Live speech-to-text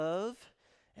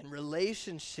and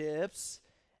relationships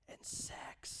and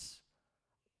sex.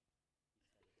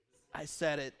 I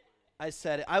said it.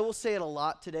 I will say it a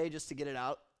lot today just to get it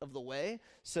out of the way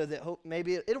so that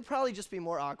maybe it'll probably just be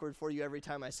more awkward for you every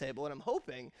time I say it. But what I'm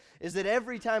hoping is that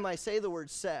every time I say the word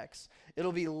sex,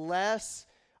 it'll be less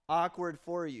awkward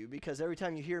for you, because every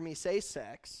time you hear me say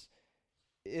sex,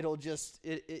 it'll just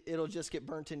get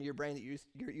burnt into your brain that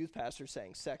your youth pastor's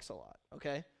saying sex a lot,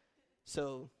 okay?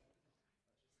 So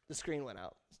the screen went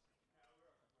out.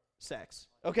 Sex.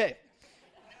 Okay.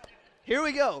 Here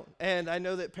we go. And I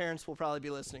know that parents will probably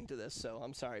be listening to this, so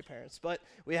I'm sorry, parents. But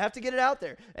we have to get it out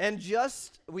there. And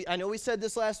I know we said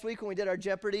this last week when we did our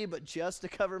Jeopardy, but just to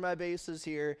cover my bases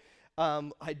here,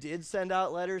 I did send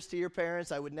out letters to your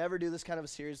parents. I would never do this kind of a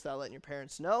series without letting your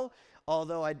parents know,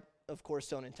 although I, of course,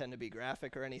 don't intend to be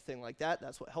graphic or anything like that.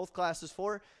 That's what health class is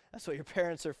for. That's what your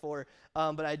parents are for.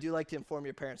 But I do like to inform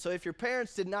your parents. So if your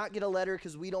parents did not get a letter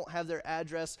because we don't have their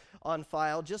address on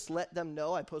file, just let them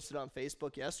know. I posted on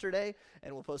Facebook yesterday,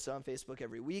 and we'll post it on Facebook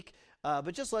every week.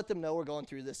 But just let them know we're going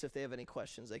through this. If they have any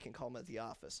questions, they can call them at the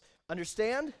office.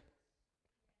 Understand?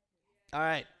 All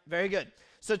right. Very good.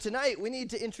 So tonight, we need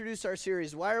to introduce our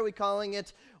series. Why are we calling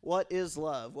it What is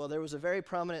Love? Well, there was a very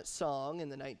prominent song in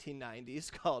the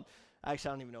 1990s called, actually,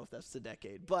 I don't even know if that's the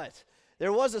decade, but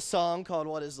there was a song called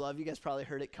What is Love? You guys probably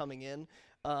heard it coming into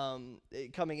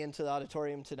the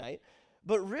auditorium tonight.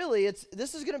 But really,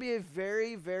 this is going to be a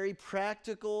very, very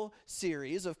practical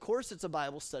series. Of course, it's a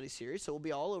Bible study series, so we'll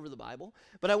be all over the Bible.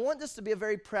 But I want this to be a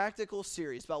very practical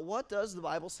series about what does the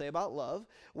Bible say about love,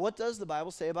 what does the Bible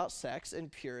say about sex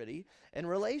and purity and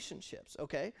relationships,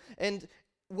 okay? And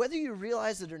whether you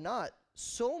realize it or not,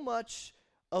 so much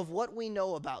of what we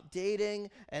know about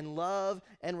dating and love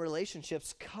and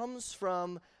relationships comes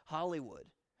from Hollywood,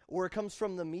 or it comes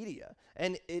from the media.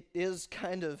 And it is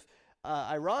kind of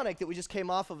ironic that we just came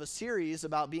off of a series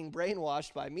about being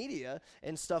brainwashed by media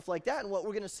and stuff like that. And what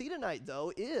we're going to see tonight,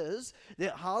 though, is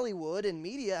that Hollywood and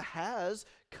media has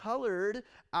colored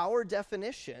our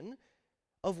definition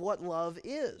of what love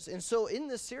is. And so in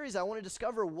this series, I want to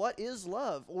discover what is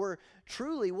love, or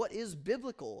truly what is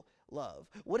biblical love.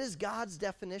 What is God's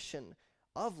definition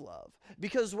of love?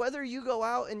 Because whether you go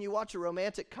out and you watch a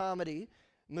romantic comedy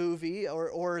movie,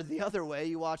 or the other way,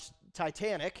 you watch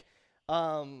Titanic,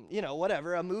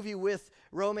 whatever, a movie with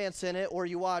romance in it, or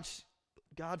you watch,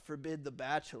 God forbid, The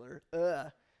Bachelor.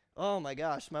 Oh my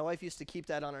gosh, my wife used to keep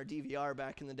that on our DVR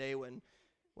back in the day when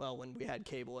we had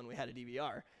cable and we had a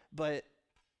DVR. But,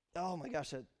 oh my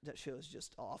gosh, that show is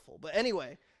just awful. But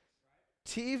anyway,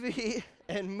 TV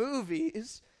and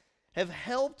movies have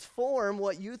helped form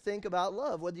what you think about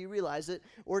love, whether you realize it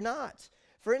or not.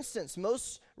 For instance,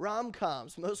 most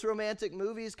rom-coms, most romantic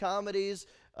movies, comedies,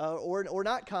 or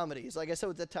not comedies, like I said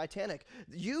with the Titanic,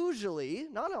 usually,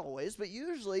 not always, but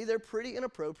usually they're pretty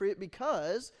inappropriate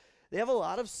because they have a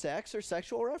lot of sex or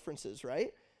sexual references,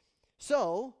 right?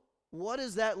 So, what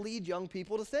does that lead young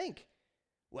people to think?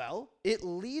 Well, it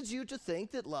leads you to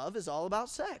think that love is all about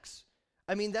sex.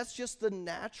 I mean, that's just the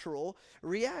natural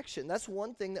reaction. That's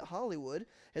one thing that Hollywood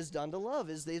has done to love,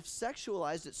 is they've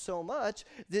sexualized it so much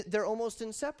that they're almost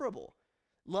inseparable.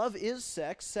 Love is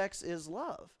sex, sex is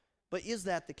love. But is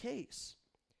that the case?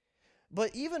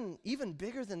 But even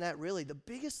bigger than that, really, the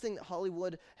biggest thing that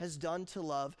Hollywood has done to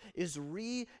love is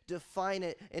redefine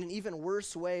it in an even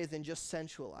worse way than just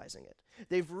sensualizing it.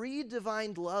 They've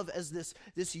redefined love as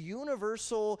this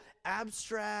universal,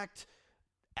 abstract,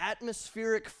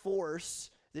 atmospheric force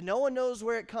that no one knows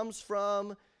where it comes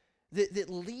from, that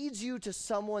leads you to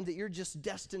someone that you're just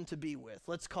destined to be with.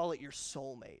 Let's call it your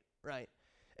soulmate, right?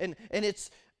 And it's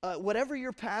whatever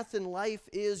your path in life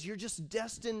is, you're just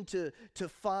destined to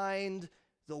find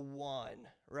the one,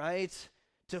 right?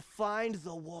 To find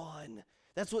the one.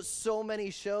 That's what so many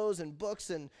shows and books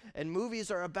and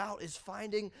movies are about, is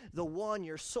finding the one,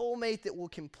 your soulmate that will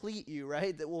complete you,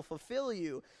 right? That will fulfill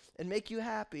you and make you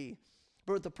happy.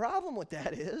 But the problem with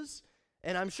that is,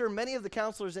 and I'm sure many of the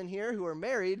counselors in here who are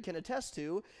married can attest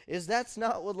to, is that's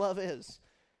not what love is.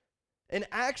 And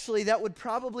actually, that would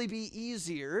probably be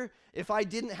easier if I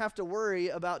didn't have to worry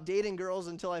about dating girls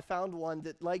until I found one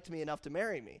that liked me enough to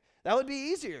marry me. That would be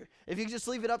easier if you could just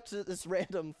leave it up to this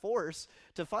random force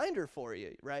to find her for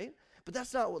you, right? But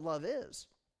that's not what love is.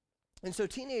 And so,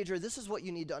 teenager, this is what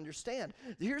you need to understand.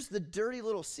 Here's the dirty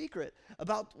little secret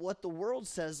about what the world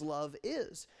says love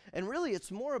is. And really, it's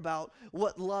more about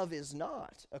what love is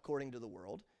not, according to the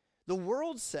world. The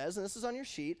world says, and this is on your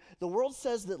sheet, the world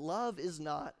says that love is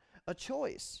not a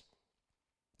choice.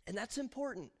 And that's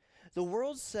important. The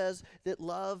world says that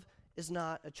love is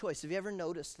not a choice. Have you ever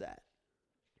noticed that?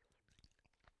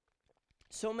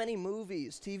 So many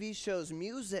movies, TV shows,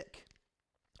 music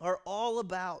are all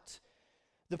about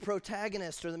the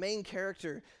protagonist or the main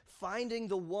character finding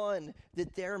the one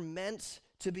that they're meant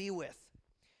to be with.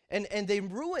 And they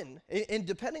ruin, and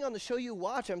depending on the show you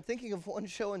watch, I'm thinking of one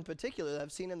show in particular that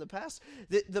I've seen in the past,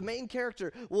 the main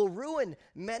character will ruin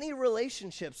many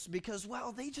relationships because,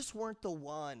 well, they just weren't the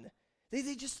one.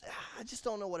 I just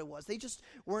don't know what it was. They just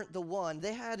weren't the one.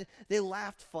 They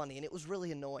laughed funny, and it was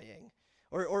really annoying,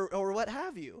 or what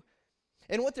have you.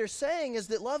 And what they're saying is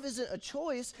that love isn't a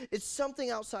choice, it's something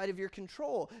outside of your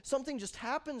control. Something just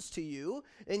happens to you,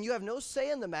 and you have no say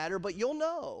in the matter, but you'll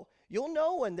know. You'll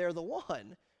know when they're the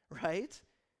one. Right?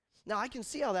 Now, I can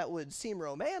see how that would seem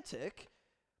romantic,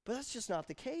 but that's just not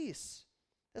the case.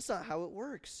 That's not how it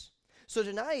works. So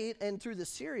tonight, and through the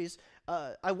series,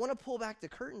 I want to pull back the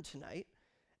curtain tonight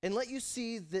and let you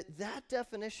see that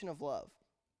definition of love,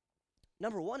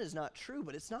 number one, is not true,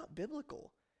 but it's not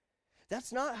biblical.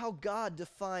 That's not how God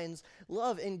defines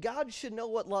love, and God should know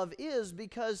what love is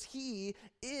because he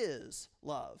is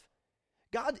love.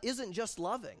 God isn't just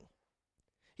loving.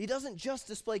 He doesn't just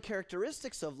display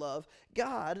characteristics of love.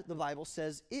 God, the Bible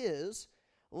says, is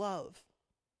love.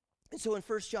 And so in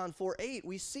 1 John 4:8,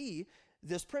 we see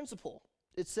this principle.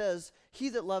 It says, he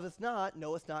that loveth not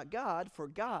knoweth not God, for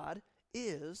God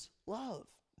is love.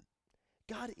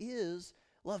 God is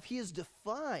love. He is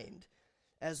defined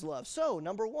as love. So,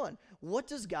 number one, what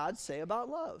does God say about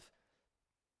love?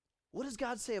 What does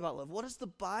God say about love? What does the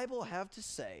Bible have to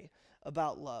say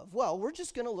about love? Well, we're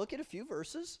just going to look at a few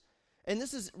verses. And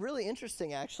this is really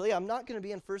interesting, actually. I'm not going to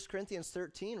be in 1 Corinthians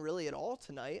 13 really at all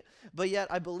tonight, but yet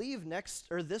I believe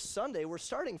this Sunday, we're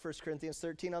starting 1 Corinthians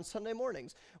 13 on Sunday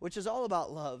mornings, which is all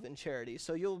about love and charity.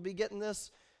 So you'll be getting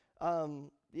this, we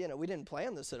didn't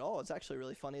plan this at all. It's actually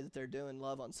really funny that they're doing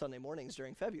love on Sunday mornings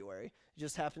during February. It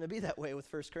just happened to be that way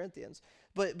with 1 Corinthians.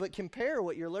 But compare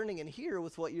what you're learning in here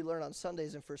with what you learn on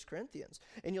Sundays in 1 Corinthians.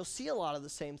 And you'll see a lot of the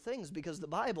same things because the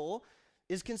Bible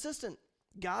is consistent.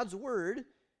 God's word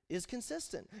is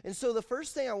consistent. And so the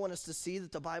first thing I want us to see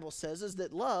that the Bible says is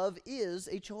that love is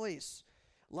a choice.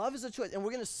 Love is a choice. And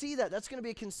we're going to see that. That's going to be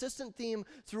a consistent theme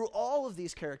through all of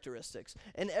these characteristics.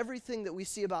 And everything that we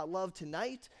see about love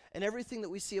tonight and everything that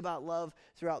we see about love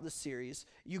throughout the series,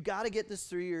 you got to get this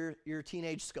through your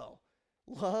teenage skull.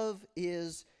 Love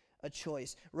is a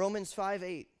choice. Romans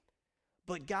 5:8.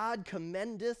 But God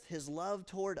commendeth his love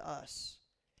toward us,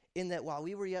 in that while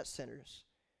we were yet sinners,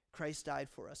 Christ died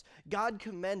for us. God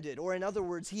commended, or in other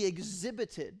words, he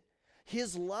exhibited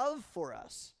his love for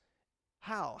us.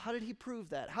 How? How did he prove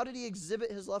that? How did he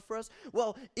exhibit his love for us?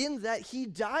 Well, in that he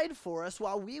died for us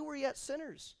while we were yet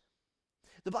sinners.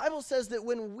 The Bible says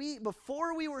that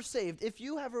before we were saved, if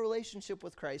you have a relationship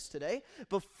with Christ today,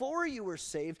 before you were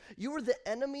saved, you were the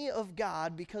enemy of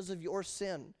God because of your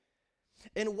sin.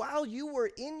 And while you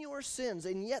were in your sins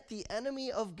and yet the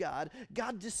enemy of God,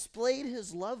 God displayed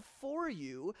his love for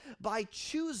you by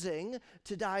choosing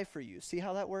to die for you. See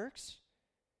how that works?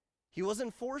 He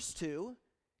wasn't forced to.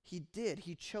 He did.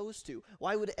 He chose to.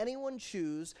 Why would anyone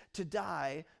choose to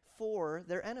die for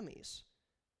their enemies?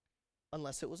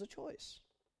 Unless it was a choice.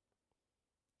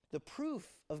 The proof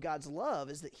of God's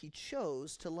love is that he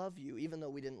chose to love you even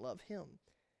though we didn't love him.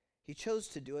 He chose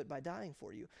to do it by dying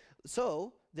for you.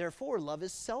 So, therefore, love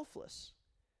is selfless.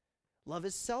 Love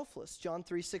is selfless. John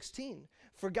 3:16.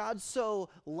 For God so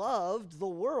loved the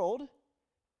world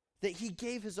that he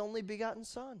gave his only begotten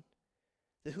Son,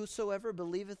 that whosoever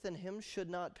believeth in him should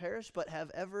not perish, but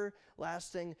have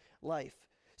everlasting life.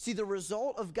 See, the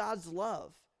result of God's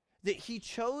love that he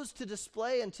chose to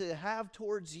display and to have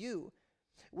towards you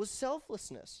was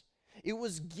selflessness. It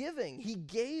was giving. He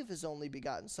gave his only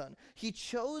begotten Son. He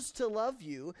chose to love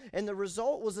you, and the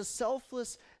result was a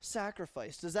selfless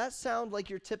sacrifice. Does that sound like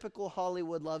your typical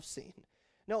Hollywood love scene?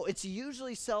 No, it's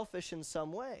usually selfish in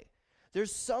some way.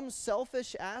 There's some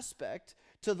selfish aspect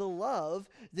to the love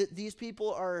that these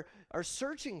people are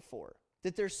searching for,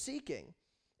 that they're seeking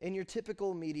in your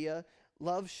typical media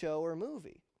love show or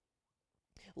movie.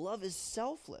 Love is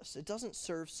selfless. It doesn't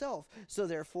serve self. So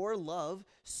therefore, love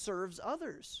serves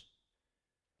others.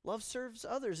 Love serves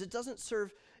others. It doesn't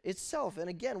serve itself. And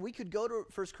again, we could go to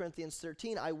 1 Corinthians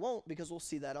 13. I won't because we'll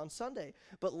see that on Sunday.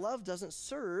 But love doesn't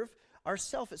serve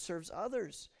ourself. It serves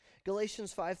others.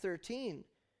 Galatians 5:13.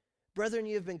 Brethren,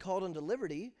 ye have been called unto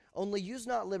liberty. Only use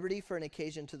not liberty for an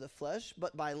occasion to the flesh,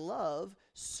 but by love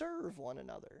serve one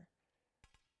another.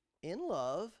 In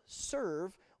love,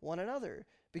 serve one another,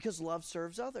 because love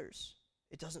serves others.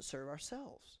 It doesn't serve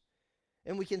ourselves.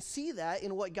 And we can see that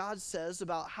in what God says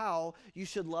about how you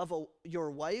should love your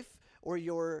wife or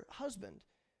your husband.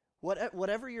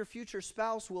 Whatever your future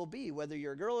spouse will be, whether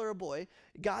you're a girl or a boy,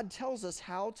 God tells us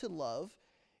how to love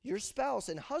your spouse.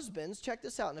 And husbands, check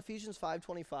this out in Ephesians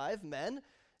 5:25, men,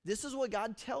 this is what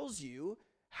God tells you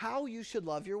how you should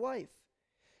love your wife.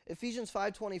 Ephesians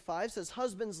 5:25 says,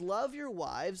 husbands, love your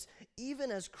wives,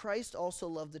 even as Christ also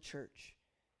loved the church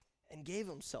and gave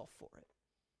himself for it.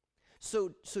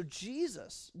 So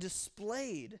Jesus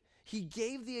displayed, he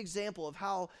gave the example of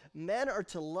how men are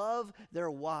to love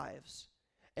their wives.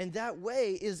 And that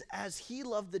way is as he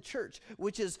loved the church,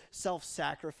 which is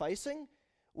self-sacrificing,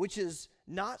 which is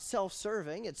not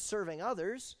self-serving, it's serving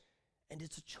others, and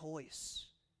it's a choice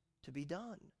to be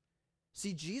done.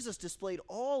 See, Jesus displayed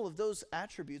all of those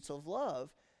attributes of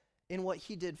love in what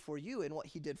he did for you, in what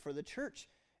he did for the church,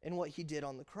 in what he did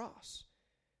on the cross,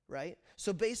 right?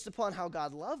 So based upon how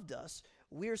God loved us,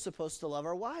 we're supposed to love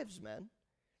our wives, men.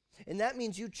 And that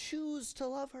means you choose to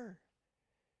love her.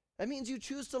 That means you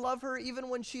choose to love her even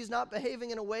when she's not behaving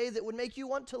in a way that would make you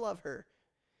want to love her.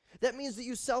 That means that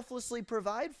you selflessly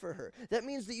provide for her. That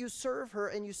means that you serve her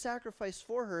and you sacrifice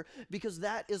for her, because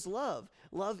that is love.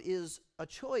 Love is a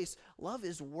choice. Love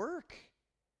is work.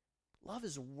 Love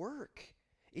is work.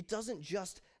 It doesn't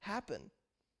just happen.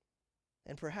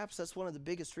 And perhaps that's one of the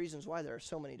biggest reasons why there are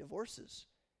so many divorces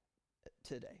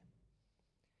today.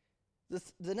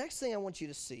 The next thing I want you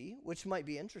to see, which might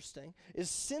be interesting, is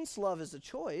since love is a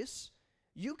choice,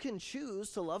 you can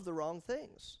choose to love the wrong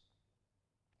things.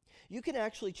 You can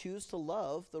actually choose to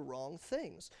love the wrong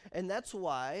things. And that's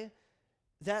why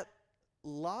that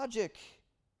logic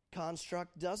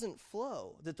construct doesn't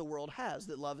flow that the world has,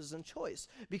 that love is a choice,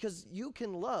 because you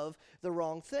can love the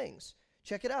wrong things.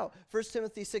 Check it out. 1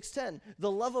 Timothy 6:10, the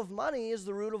love of money is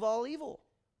the root of all evil.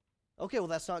 Okay, well,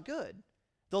 that's not good.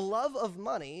 The love of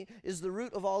money is the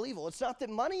root of all evil. It's not that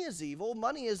money is evil.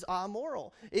 Money is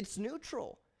amoral. It's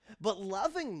neutral. But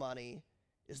loving money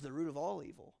is the root of all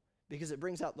evil, because it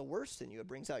brings out the worst in you. It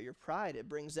brings out your pride. It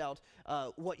brings out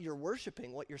what you're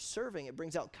worshiping, what you're serving. It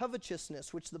brings out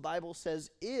covetousness, which the Bible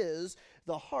says is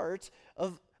the heart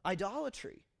of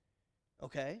idolatry.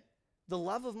 Okay? The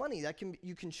love of money,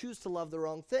 you can choose to love the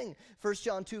wrong thing. 1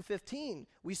 John 2:15,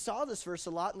 we saw this verse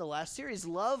a lot in the last series.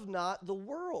 Love not the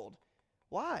world.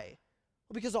 Why?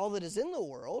 Well, because all that is in the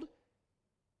world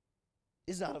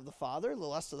is not of the Father, the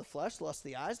lust of the flesh, the lust of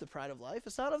the eyes, the pride of life.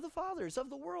 It's not of the Father, it's of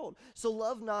the world. So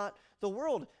love not the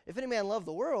world. If any man love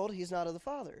the world, he's not of the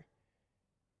Father.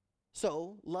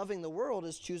 So loving the world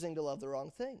is choosing to love the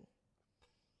wrong thing.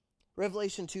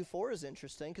 Revelation 2:4 is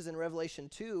interesting, because in Revelation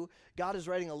 2, God is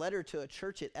writing a letter to a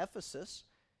church at Ephesus.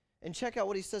 And check out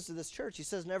what he says to this church. He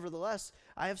says, nevertheless,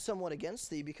 I have somewhat against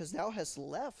thee, because thou hast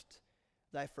left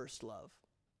thy first love.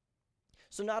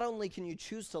 So not only can you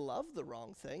choose to love the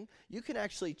wrong thing, you can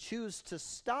actually choose to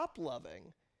stop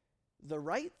loving the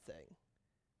right thing.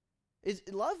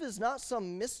 Love is not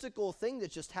some mystical thing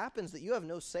that just happens that you have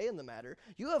no say in the matter.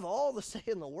 You have all the say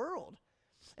in the world.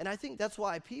 And I think that's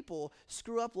why people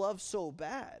screw up love so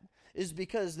bad, is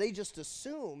because they just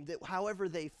assume that however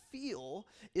they feel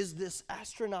is this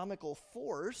astronomical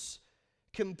force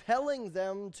compelling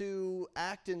them to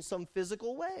act in some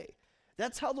physical way.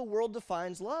 That's how the world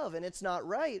defines love, and it's not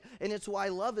right, and it's why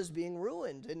love is being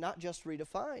ruined and not just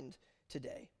redefined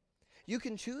today. You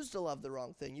can choose to love the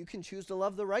wrong thing. You can choose to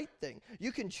love the right thing.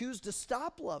 You can choose to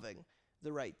stop loving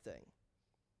the right thing.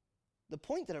 The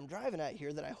point that I'm driving at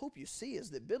here that I hope you see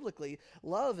is that biblically,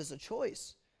 love is a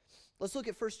choice. Let's look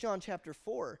at 1 John chapter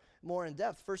 4 more in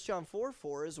depth. 1 John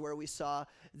 4:4 is where we saw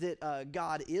that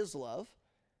God is love.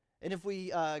 And if we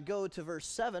go to verse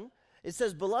 7, it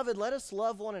says, beloved, let us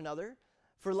love one another,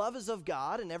 for love is of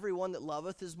God, and every one that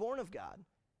loveth is born of God,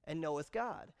 and knoweth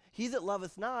God. He that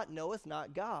loveth not knoweth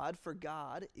not God, for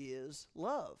God is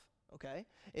love. Okay?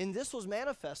 And this was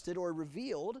manifested or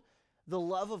revealed, the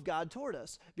love of God toward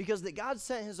us, because that God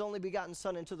sent his only begotten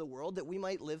Son into the world that we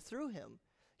might live through him.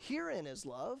 Herein is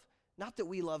love, not that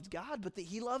we loved God, but that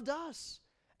he loved us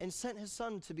and sent his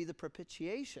Son to be the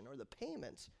propitiation or the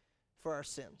payment for our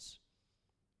sins.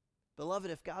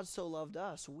 Beloved, if God so loved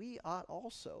us, we ought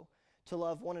also to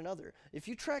love one another. If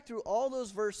you track through all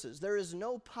those verses, there is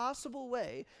no possible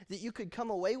way that you could come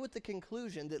away with the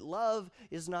conclusion that love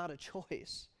is not a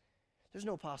choice. There's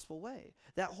no possible way.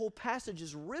 That whole passage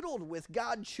is riddled with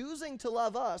God choosing to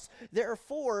love us,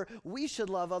 therefore we should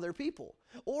love other people.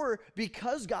 Or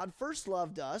because God first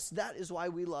loved us, that is why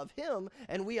we love him,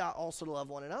 and we ought also to love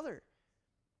one another.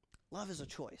 Love is a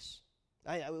choice.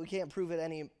 We can't prove it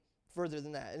any further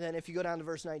than that. And then if you go down to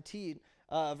verse 19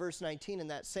 in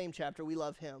that same chapter, we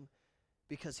love him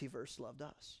because he first loved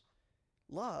us.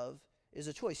 Love is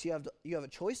a choice. You have a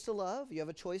choice to love. You have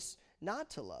a choice not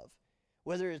to love.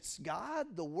 Whether it's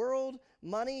God, the world,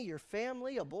 money, your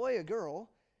family, a boy, a girl,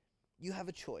 you have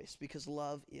a choice because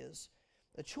love is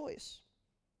a choice.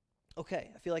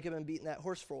 Okay, I feel like I've been beating that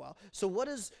horse for a while. So what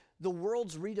does the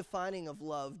world's redefining of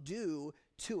love do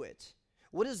to it?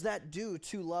 What does that do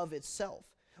to love itself?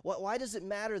 Why does it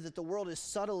matter that the world is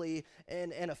subtly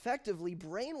and effectively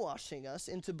brainwashing us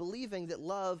into believing that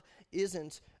love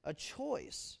isn't a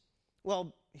choice?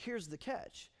 Well, here's the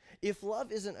catch. If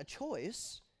love isn't a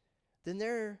choice, then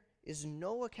there is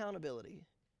no accountability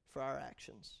for our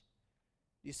actions.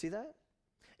 Do you see that?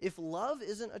 If love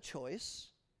isn't a choice,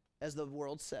 as the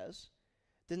world says,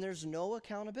 then there's no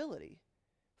accountability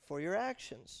for your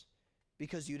actions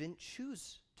because you didn't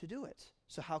choose to do it.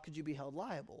 So how could you be held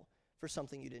liable for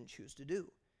something you didn't choose to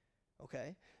do?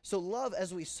 Okay? So love,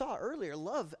 as we saw earlier,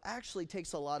 love actually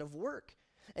takes a lot of work.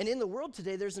 And in the world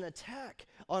today, there's an attack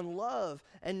on love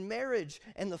and marriage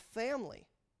and the family.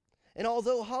 And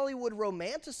although Hollywood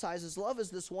romanticizes love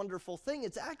as this wonderful thing,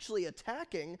 it's actually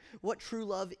attacking what true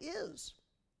love is.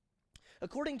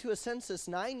 According to a census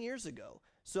 9 years ago,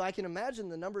 so I can imagine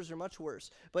the numbers are much worse,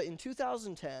 but in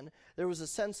 2010, there was a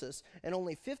census, and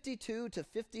only 52 to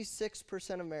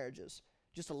 56% of marriages,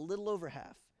 just a little over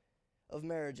half of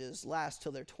marriages, last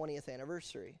till their 20th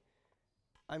anniversary.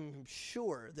 I'm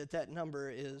sure that that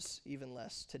number is even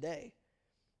less today,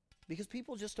 because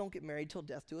people just don't get married till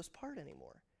death do us part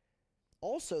anymore.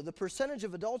 Also, the percentage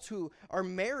of adults who are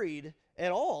married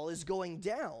at all is going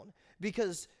down,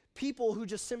 because people who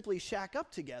just simply shack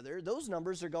up together, those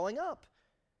numbers are going up.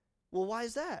 Well, why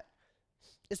is that?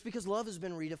 It's because love has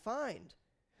been redefined.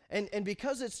 And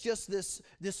because it's just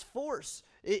this force,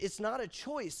 it's not a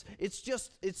choice, it's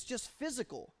just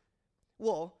physical.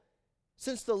 Well,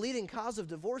 since the leading cause of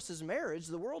divorce is marriage,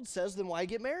 the world says, then why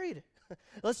get married?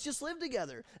 Let's just live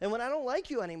together. And when I don't like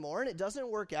you anymore and it doesn't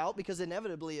work out, because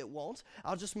inevitably it won't,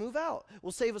 I'll just move out.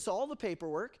 We'll save us all the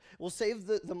paperwork. We'll save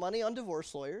the money on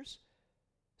divorce lawyers.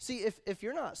 See, if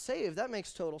you're not saved, that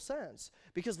makes total sense,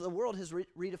 because the world has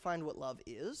redefined what love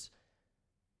is.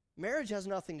 Marriage has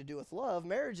nothing to do with love.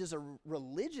 Marriage is a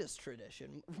religious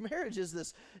tradition. Marriage is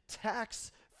this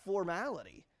tax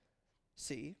formality.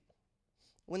 See,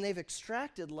 when they've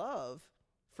extracted love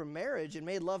from marriage and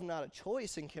made love not a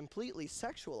choice and completely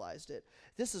sexualized it,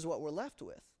 this is what we're left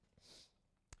with.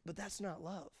 But that's not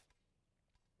love,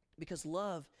 because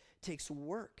love takes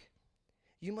work.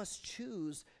 You must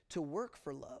choose to work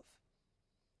for love.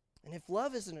 And if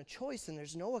love isn't a choice, then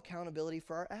there's no accountability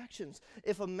for our actions.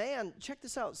 If a man, check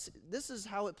this out, this is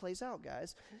how it plays out,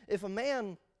 guys. If a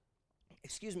man,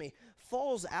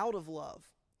 falls out of love,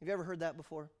 have you ever heard that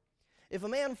before? If a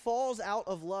man falls out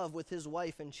of love with his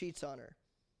wife and cheats on her,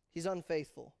 he's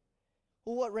unfaithful.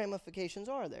 Well, what ramifications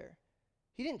are there?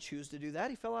 He didn't choose to do that.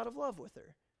 He fell out of love with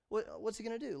her. What's he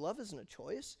going to do? Love isn't a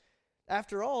choice.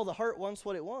 After all, the heart wants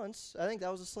what it wants. I think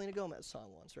that was a Selena Gomez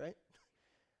song once, right?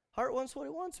 Heart wants what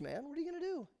it wants, man. What are you going to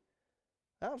do?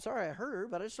 I'm sorry I hurt her,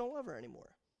 but I just don't love her anymore.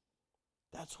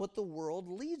 That's what the world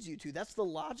leads you to. That's the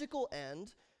logical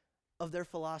end of their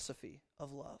philosophy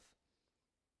of love.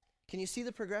 Can you see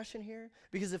the progression here?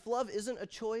 Because if love isn't a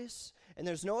choice and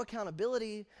there's no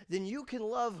accountability, then you can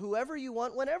love whoever you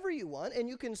want whenever you want, and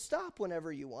you can stop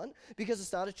whenever you want because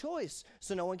it's not a choice,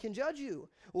 so no one can judge you.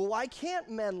 Well, why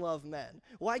can't men love men?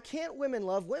 Why can't women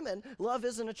love women? Love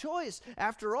isn't a choice.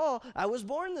 After all, I was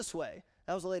born this way.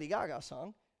 That was a Lady Gaga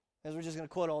song, as we're just going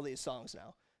to quote all these songs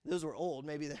now. Those were old.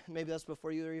 Maybe that's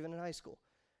before you were even in high school.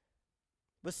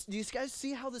 But do you guys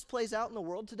see how this plays out in the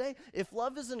world today? If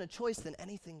love isn't a choice, then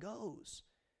anything goes.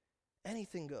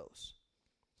 Anything goes.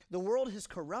 The world has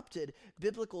corrupted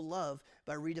biblical love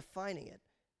by redefining it,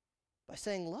 by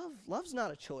saying love's not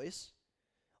a choice.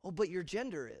 Oh, but your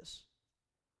gender is.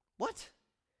 What?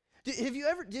 Did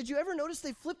you ever notice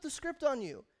they flipped the script on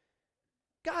you?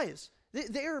 Guys,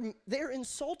 they're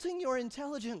insulting your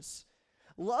intelligence.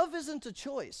 Love isn't a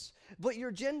choice, but your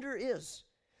gender is.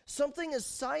 Something as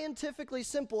scientifically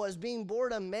simple as being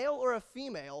born a male or a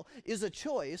female is a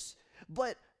choice,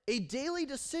 but a daily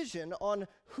decision on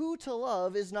who to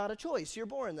love is not a choice. You're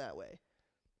born that way.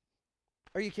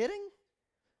 Are you kidding?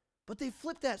 But they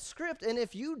flipped that script, and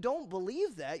if you don't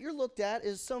believe that, you're looked at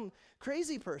as some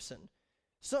crazy person,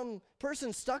 some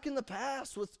person stuck in the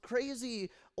past with crazy,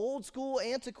 old school,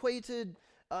 antiquated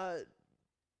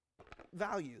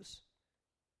values.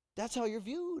 That's how you're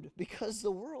viewed, because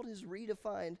the world has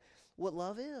redefined what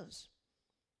love is.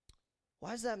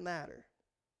 Why does that matter?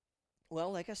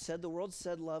 Well, like I said, the world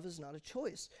said love is not a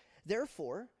choice.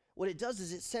 Therefore, what it does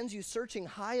is it sends you searching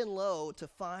high and low to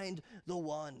find the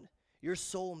one, your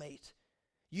soulmate.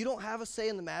 You don't have a say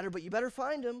in the matter, but you better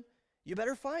find him. You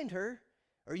better find her,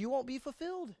 or you won't be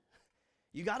fulfilled.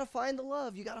 You got to find the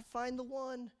love. You got to find the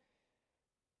one.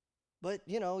 But,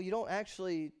 you don't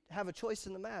actually have a choice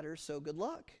in the matter, so good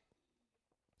luck.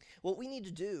 What we need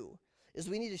to do is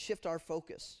we need to shift our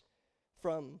focus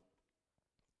from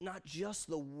not just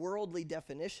the worldly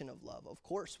definition of love. Of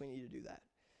course, we need to do that.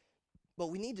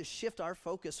 But we need to shift our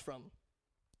focus from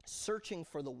searching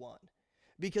for the one.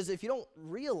 Because if you don't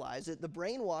realize it, the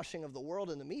brainwashing of the world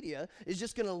and the media is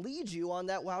just going to lead you on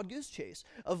that wild goose chase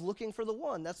of looking for the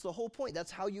one. That's the whole point.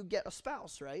 That's how you get a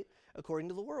spouse, right? According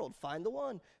to the world. Find the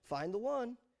one. Find the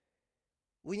one.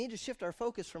 We need to shift our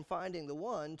focus from finding the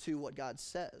one to what God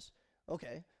says.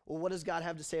 Okay, well, what does God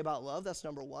have to say about love? That's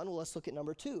number one. Well, let's look at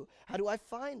number two. How do I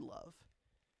find love?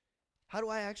 How do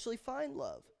I actually find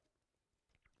love?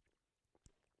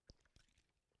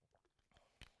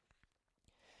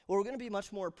 Well, we're going to be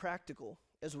much more practical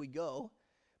as we go,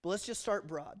 but let's just start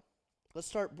broad. Let's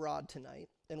start broad tonight,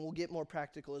 and we'll get more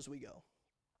practical as we go.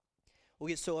 We'll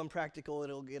get so unpractical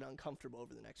it'll get uncomfortable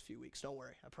over the next few weeks. Don't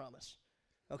worry, I promise.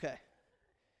 Okay.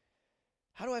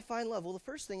 How do I find love? Well, the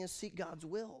first thing is seek God's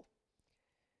will.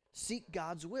 Seek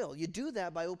God's will. You do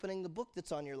that by opening the book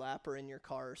that's on your lap or in your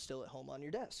car or still at home on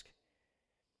your desk.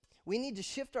 We need to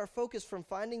shift our focus from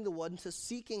finding the one to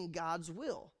seeking God's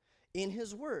will in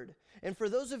his word. And for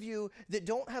those of you that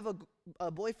don't have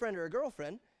a boyfriend or a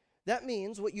girlfriend, that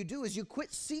means what you do is you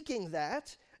quit seeking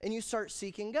that and you start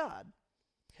seeking God.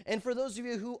 And for those of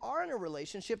you who are in a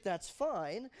relationship, that's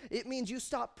fine. It means you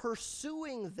stop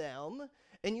pursuing them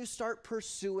and you start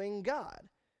pursuing God.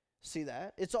 See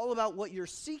that? It's all about what you're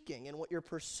seeking and what you're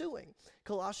pursuing.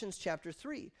 Colossians chapter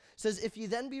 3 says, if ye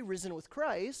then be risen with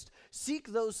Christ, seek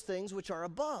those things which are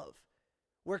above,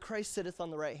 where Christ sitteth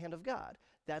on the right hand of God.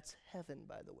 That's heaven,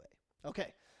 by the way.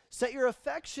 Okay, set your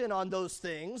affection on those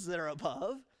things that are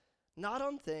above, not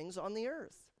on things on the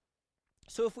earth.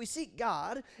 So if we seek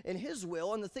God and his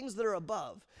will and the things that are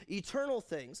above, eternal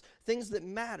things, things that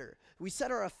matter, we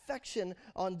set our affection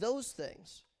on those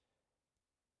things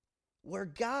where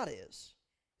God is,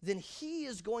 then he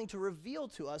is going to reveal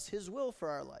to us his will for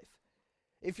our life.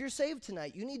 If you're saved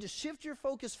tonight, you need to shift your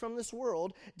focus from this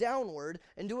world downward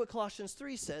and do what Colossians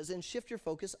 3 says and shift your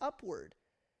focus upward.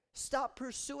 Stop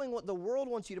pursuing what the world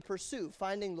wants you to pursue,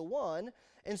 finding the one,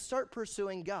 and start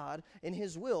pursuing God and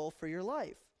his will for your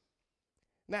life.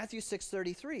 Matthew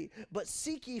 6:33, but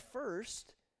seek ye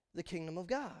first the kingdom of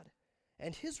God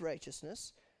and his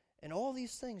righteousness, and all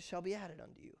these things shall be added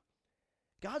unto you.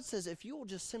 God says if you will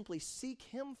just simply seek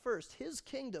him first, his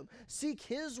kingdom, seek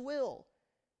his will,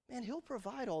 man, he'll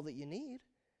provide all that you need.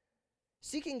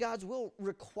 Seeking God's will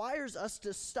requires us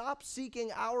to stop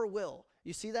seeking our will.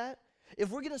 You see that? If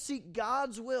we're going to seek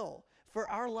God's will for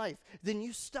our life, then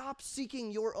you stop seeking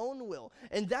your own will.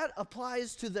 And that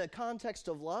applies to the context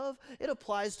of love. It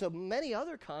applies to many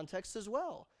other contexts as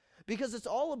well. Because it's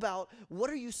all about what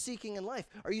are you seeking in life?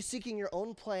 Are you seeking your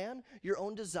own plan, your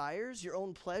own desires, your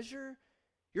own pleasure,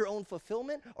 your own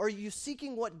fulfillment? Or are you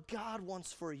seeking what God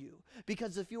wants for you?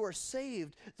 Because if you are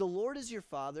saved, the Lord is your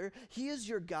Father, he is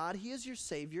your God, he is your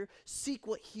Savior. Seek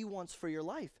what he wants for your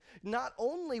life. Not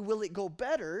only will it go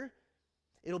better,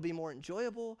 it'll be more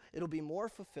enjoyable, it'll be more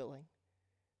fulfilling,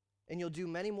 and you'll do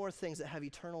many more things that have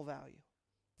eternal value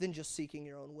than just seeking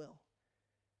your own will.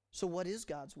 So what is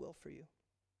God's will for you?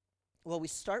 Well, we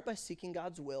start by seeking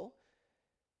God's will,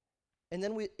 and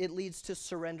then it leads to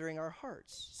surrendering our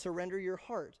hearts. Surrender your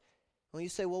heart. When you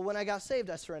say, well, when I got saved,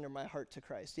 I surrendered my heart to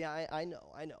Christ. Yeah, I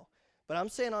know. But I'm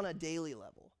saying on a daily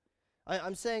level.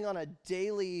 I'm saying on a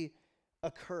daily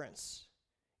occurrence.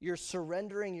 You're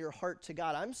surrendering your heart to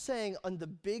God. I'm saying on the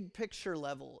big picture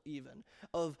level even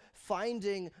of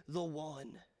finding the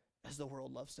one, as the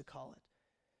world loves to call it.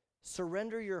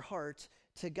 Surrender your heart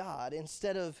to God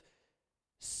instead of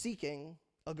seeking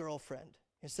a girlfriend,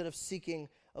 instead of seeking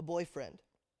a boyfriend.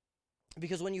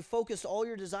 Because when you focus all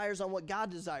your desires on what God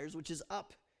desires, which is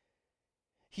up,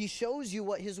 he shows you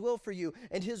what his will for you.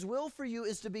 And his will for you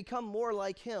is to become more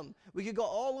like him. We could go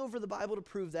all over the Bible to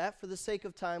prove that. For the sake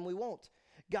of time, we won't.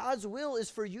 God's will is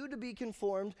for you to be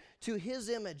conformed to his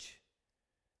image,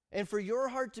 and for your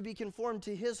heart to be conformed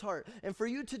to his heart, and for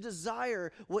you to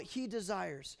desire what he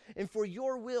desires, and for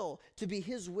your will to be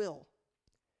his will.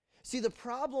 See, the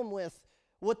problem with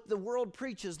what the world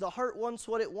preaches, the heart wants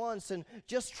what it wants, and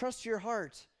just trust your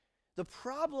heart. The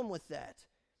problem with that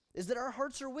is that our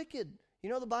hearts are wicked. You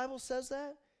know the Bible says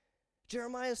that?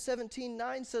 Jeremiah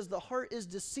 17:9 says the heart is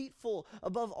deceitful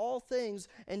above all things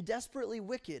and desperately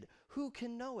wicked. Who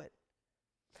can know it?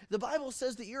 The Bible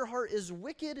says that your heart is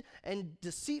wicked and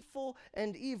deceitful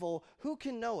and evil. Who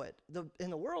can know it?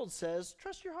 And the world says,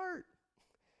 trust your heart.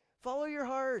 Follow your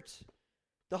heart.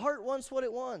 The heart wants what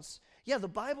it wants. Yeah, the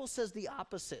Bible says the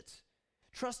opposite.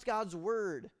 Trust God's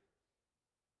word.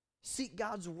 Seek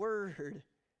God's word,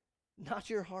 not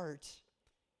your heart.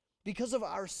 Because of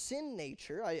our sin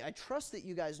nature, I trust that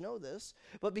you guys know this,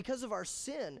 but because of our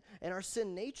sin and our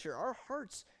sin nature, our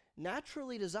hearts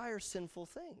naturally desire sinful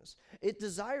things. It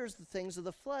desires the things of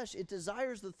the flesh. It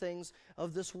desires the things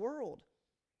of this world,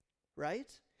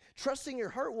 right? Trusting your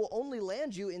heart will only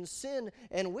land you in sin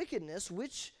and wickedness,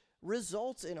 which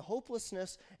results in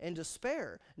hopelessness and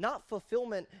despair, not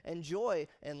fulfillment and joy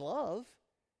and love.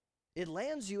 It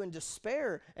lands you in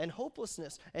despair and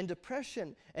hopelessness and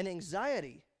depression and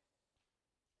anxiety.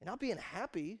 And not being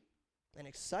happy and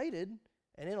excited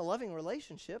and in a loving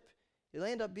relationship, you'll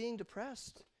end up being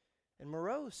depressed and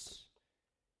morose,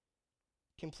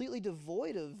 completely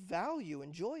devoid of value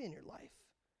and joy in your life.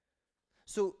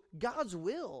 So God's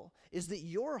will is that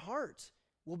your heart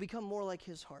will become more like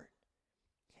his heart,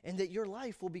 and that your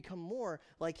life will become more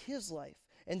like his life,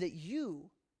 and that you,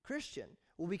 Christian,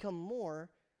 will become more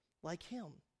like him.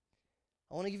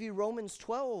 I want to give you Romans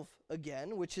 12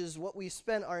 again, which is what we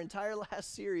spent our entire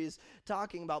last series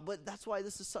talking about, but that's why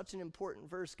this is such an important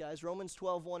verse, guys. Romans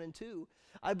 12, 1 and 2.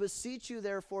 I beseech you,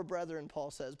 therefore, brethren,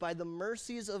 Paul says, by the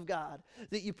mercies of God,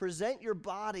 that you present your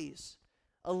bodies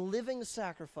a living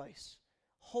sacrifice,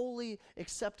 holy,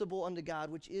 acceptable unto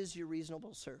God, which is your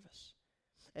reasonable service.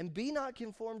 And be not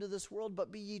conformed to this world,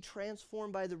 but be ye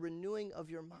transformed by the renewing of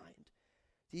your mind,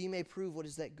 that ye may prove what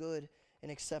is that good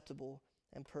and acceptable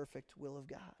and perfect will of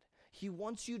God. He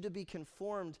wants you to be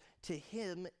conformed to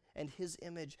him and his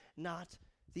image, not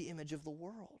the image of the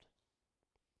world.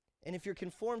 And if you're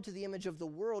conformed to the image of the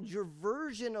world, your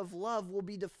version of love will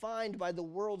be defined by the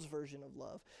world's version of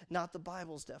love, not the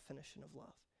Bible's definition of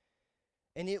love.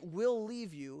 And it will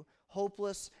leave you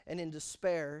hopeless and in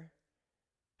despair,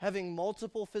 having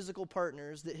multiple physical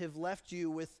partners that have left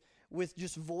you with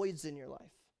just voids in your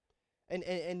life.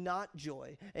 And not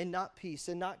joy, and not peace,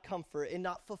 and not comfort, and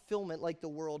not fulfillment like the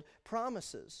world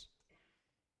promises.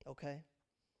 Okay?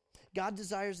 God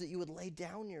desires that you would lay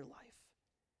down your life.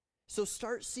 So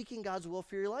start seeking God's will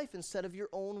for your life instead of your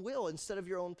own will, instead of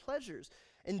your own pleasures.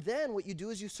 And then what you do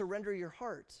is you surrender your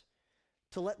heart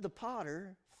to let the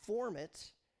potter form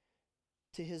it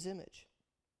to his image.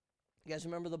 You guys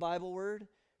remember the Bible word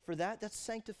for that? That's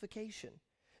sanctification.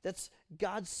 That's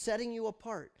God setting you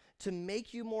apart to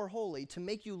make you more holy, to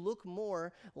make you look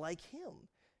more like him.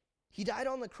 He died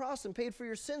on the cross and paid for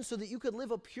your sins so that you could live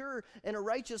a pure and a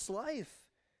righteous life.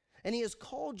 And he has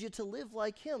called you to live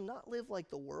like him, not live like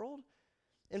the world.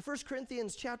 In 1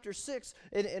 Corinthians chapter 6,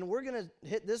 and we're going to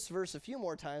hit this verse a few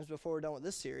more times before we're done with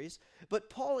this series, but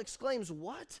Paul exclaims,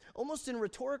 what? Almost in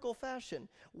rhetorical fashion.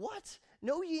 What?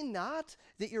 Know ye not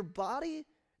that your body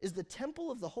is the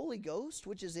temple of the Holy Ghost,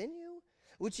 which is in you,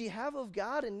 which ye have of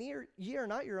God, and ye are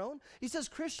not your own? He says,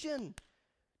 Christian,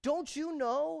 don't you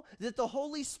know that the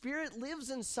Holy Spirit lives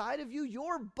inside of you?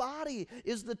 Your body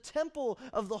is the temple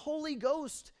of the Holy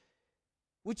Ghost,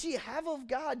 which ye have of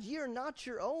God, ye are not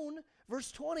your own.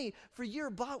 Verse 20, for ye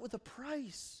are bought with a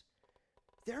price.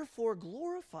 Therefore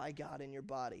glorify God in your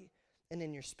body and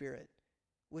in your spirit,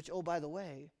 which, oh, by the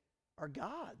way, are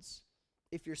God's.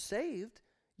 If you're saved,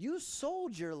 you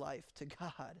sold your life to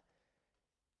God.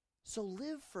 So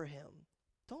live for him.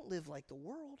 Don't live like the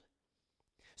world.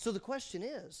 So the question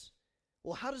is,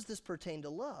 well, how does this pertain to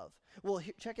love? Well,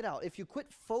 check it out. If you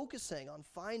quit focusing on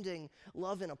finding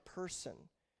love in a person,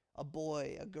 a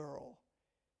boy, a girl,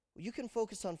 you can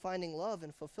focus on finding love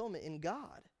and fulfillment in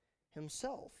God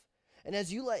himself. And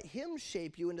as you let him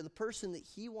shape you into the person that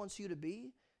he wants you to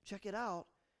be, check it out,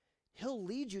 he'll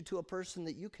lead you to a person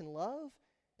that you can love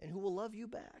and who will love you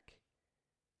back.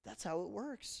 That's how it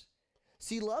works.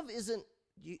 See, love isn't,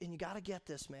 and you got to get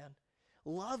this, man.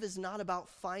 Love is not about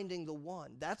finding the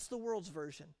one. That's the world's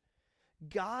version.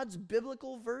 God's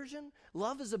biblical version,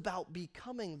 love is about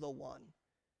becoming the one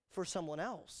for someone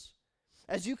else.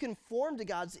 As you conform to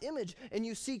God's image and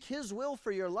you seek his will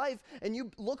for your life and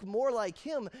you look more like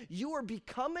him, you are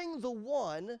becoming the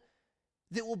one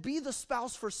that will be the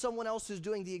spouse for someone else who's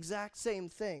doing the exact same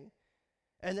thing.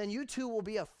 And then you two will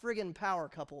be a friggin' power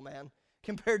couple, man,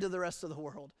 compared to the rest of the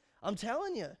world. I'm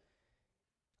telling you,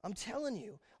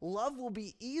 love will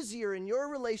be easier in your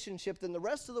relationship than the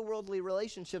rest of the worldly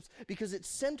relationships because it's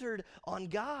centered on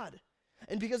God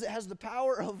and because it has the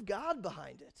power of God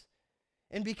behind it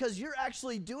and because you're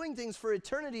actually doing things for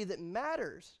eternity that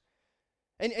matters.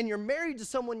 And you're married to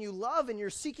someone you love and you're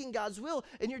seeking God's will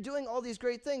and you're doing all these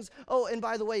great things. Oh, and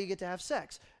by the way, you get to have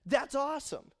sex. That's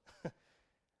awesome.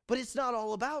 But it's not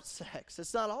all about sex.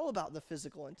 It's not all about the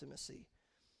physical intimacy.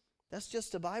 That's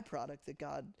just a byproduct that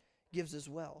God gives as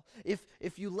well.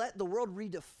 If you let the world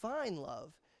redefine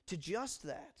love to just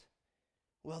that,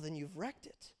 well, then you've wrecked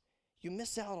it. You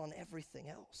miss out on everything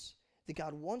else that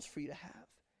God wants for you to have.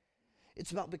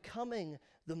 It's about becoming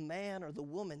the man or the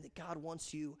woman that God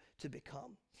wants you to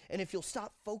become. And if you'll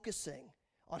stop focusing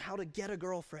on how to get a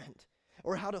girlfriend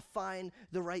or how to find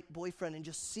the right boyfriend and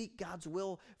just seek God's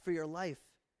will for your life,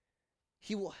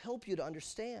 He will help you to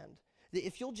understand that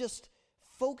if you'll just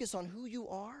focus on who you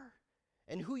are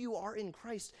and who you are in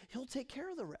Christ, He'll take care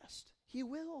of the rest. He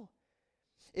will.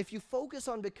 If you focus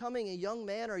on becoming a young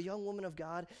man or a young woman of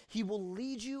God, He will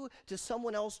lead you to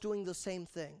someone else doing the same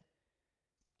thing.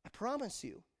 I promise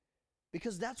you.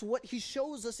 Because that's what He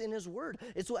shows us in His Word.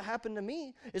 It's what happened to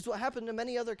me. It's what happened to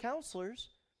many other counselors.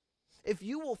 If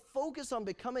you will focus on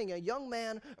becoming a young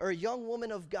man or a young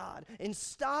woman of God and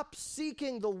stop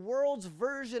seeking the world's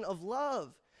version of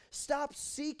love, stop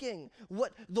seeking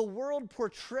what the world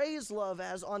portrays love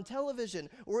as on television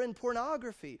or in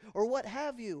pornography or what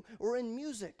have you, or in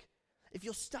music. If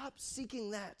you'll stop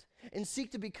seeking that and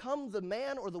seek to become the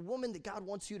man or the woman that God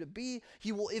wants you to be,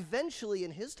 He will eventually,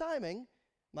 in His timing,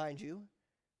 mind you,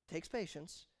 takes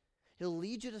patience, He'll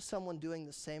lead you to someone doing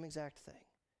the same exact thing.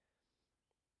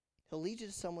 He'll lead you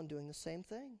to someone doing the same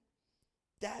thing.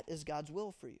 That is God's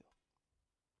will for you.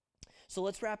 So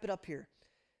let's wrap it up here.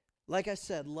 Like I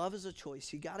said, love is a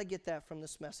choice. You got to get that from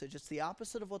this message. It's the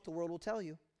opposite of what the world will tell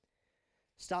you.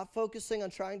 Stop focusing on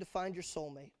trying to find your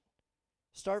soulmate.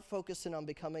 Start focusing on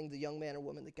becoming the young man or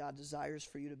woman that God desires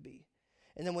for you to be.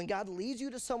 And then when God leads you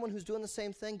to someone who's doing the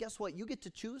same thing, guess what? You get to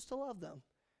choose to love them.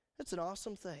 That's an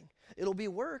awesome thing. It'll be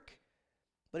work,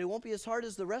 but it won't be as hard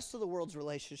as the rest of the world's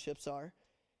relationships are,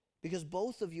 because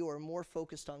both of you are more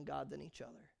focused on God than each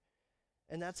other.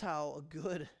 And that's how a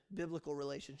good biblical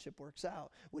relationship works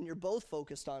out. When you're both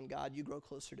focused on God, you grow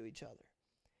closer to each other.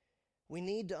 We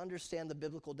need to understand the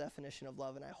biblical definition of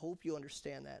love, and I hope you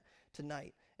understand that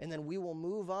tonight. And then we will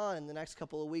move on in the next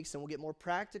couple of weeks, and we'll get more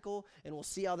practical, and we'll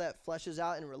see how that fleshes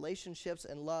out in relationships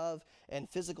and love and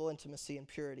physical intimacy and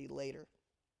purity later.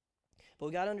 But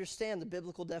we got to understand the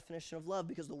biblical definition of love,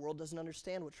 because the world doesn't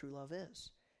understand what true love is.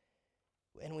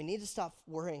 And we need to stop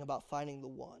worrying about finding the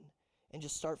one and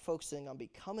just start focusing on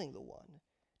becoming the one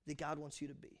that God wants you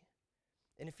to be.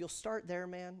 And if you'll start there,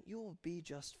 man, you will be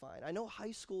just fine. I know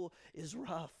high school is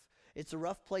rough. It's a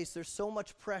rough place. There's so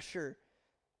much pressure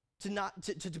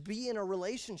to be in a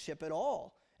relationship at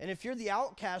all. And if you're the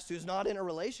outcast who's not in a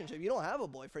relationship, you don't have a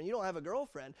boyfriend, you don't have a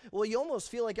girlfriend, well, you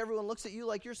almost feel like everyone looks at you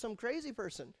like you're some crazy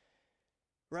person,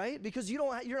 right? Because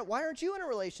why aren't you in a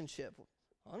relationship?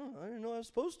 I don't know. I didn't know I was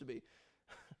supposed to be.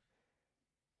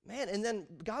 Man, and then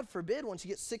God forbid, once you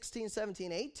get 16,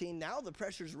 17, 18, now the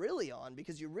pressure's really on,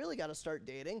 because you really got to start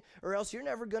dating, or else you're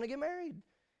never going to get married.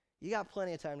 You got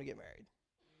plenty of time to get married.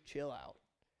 Chill out.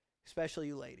 Especially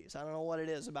you ladies. I don't know what it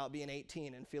is about being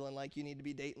 18 and feeling like you need to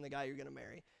be dating the guy you're going to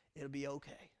marry. It'll be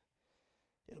okay.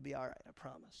 It'll be all right, I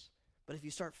promise. But if you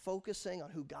start focusing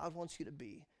on who God wants you to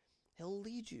be, He'll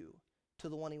lead you to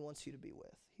the one He wants you to be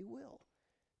with. He will.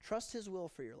 Trust His will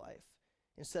for your life,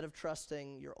 instead of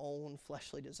trusting your own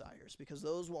fleshly desires, because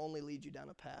those will only lead you down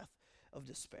a path of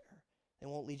despair. They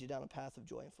won't lead you down a path of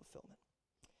joy and fulfillment.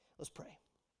 Let's pray.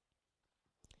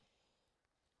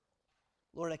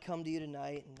 Lord, I come to you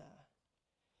tonight, and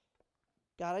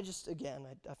God,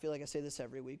 I feel like I say this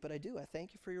every week, but I do. I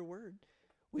thank you for your word.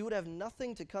 We would have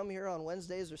nothing to come here on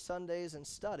Wednesdays or Sundays and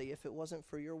study if it wasn't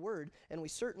for your word, and we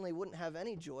certainly wouldn't have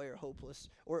any joy or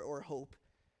hope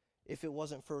if it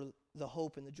wasn't for the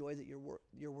hope and the joy that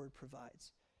your word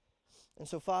provides. And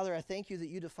so, Father, I thank you that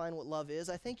you define what love is.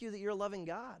 I thank you that you're a loving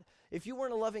God. If you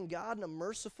weren't a loving God and a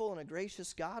merciful and a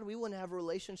gracious God, we wouldn't have a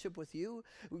relationship with you.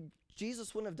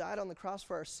 Jesus wouldn't have died on the cross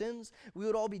for our sins. We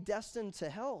would all be destined to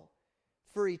hell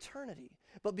for eternity.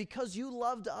 But because you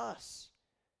loved us,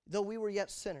 though we were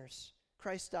yet sinners,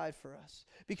 Christ died for us.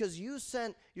 Because you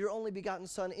sent your only begotten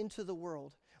Son into the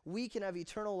world, we can have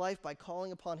eternal life by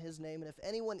calling upon His name. And if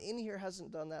anyone in here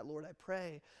hasn't done that, Lord, I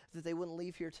pray that they wouldn't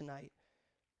leave here tonight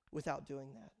without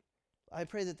doing that. I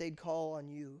pray that they'd call on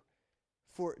you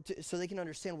so they can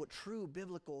understand what true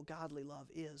biblical godly love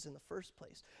is in the first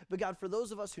place. But God, for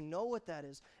those of us who know what that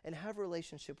is and have a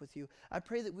relationship with you, I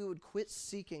pray that we would quit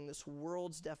seeking this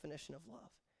world's definition of love,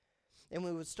 and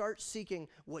we would start seeking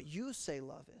what you say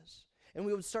love is. And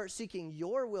we would start seeking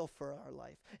your will for our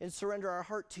life and surrender our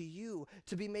heart to you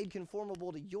to be made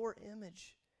conformable to your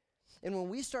image. And when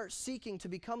we start seeking to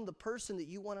become the person that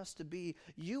you want us to be,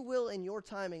 you will, in your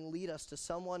timing, lead us to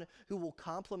someone who will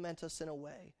complement us in a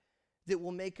way that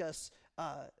will make us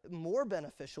more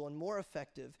beneficial and more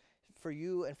effective for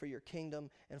you and for your kingdom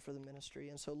and for the ministry.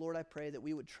 And so, Lord, I pray that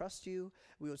we would trust you,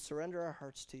 we would surrender our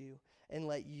hearts to you, and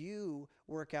let you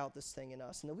work out this thing in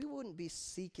us. And that we wouldn't be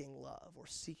seeking love or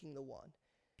seeking the one,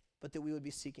 but that we would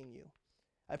be seeking you.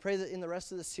 I pray that in the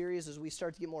rest of the series, as we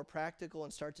start to get more practical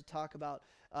and start to talk about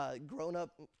grown-up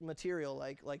material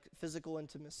like physical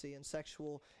intimacy and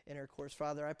sexual intercourse,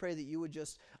 Father, I pray that you would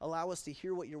just allow us to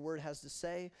hear what your word has to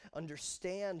say,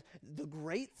 understand the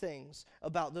great things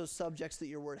about those subjects that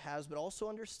your word has, but also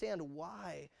understand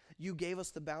why you gave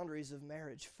us the boundaries of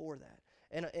marriage for that,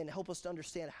 and help us to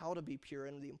understand how to be pure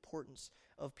and the importance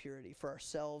of purity for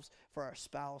ourselves, for our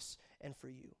spouse, and for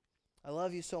you. I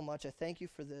love you so much. I thank you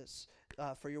for this,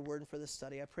 for your word and for this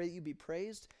study. I pray that you be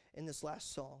praised in this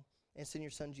last song. And it's in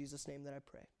your son Jesus' name that I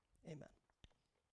pray. Amen.